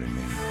Universitária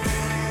Minho.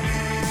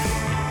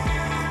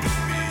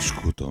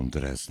 Escutam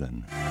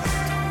DRESDEN,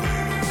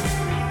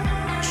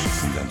 os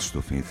descendentes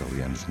do fim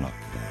italianos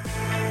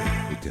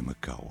NOKTVA, o tema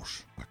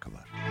Caos para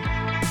acabar.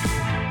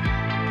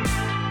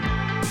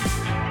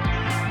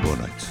 Boa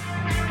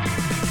noite.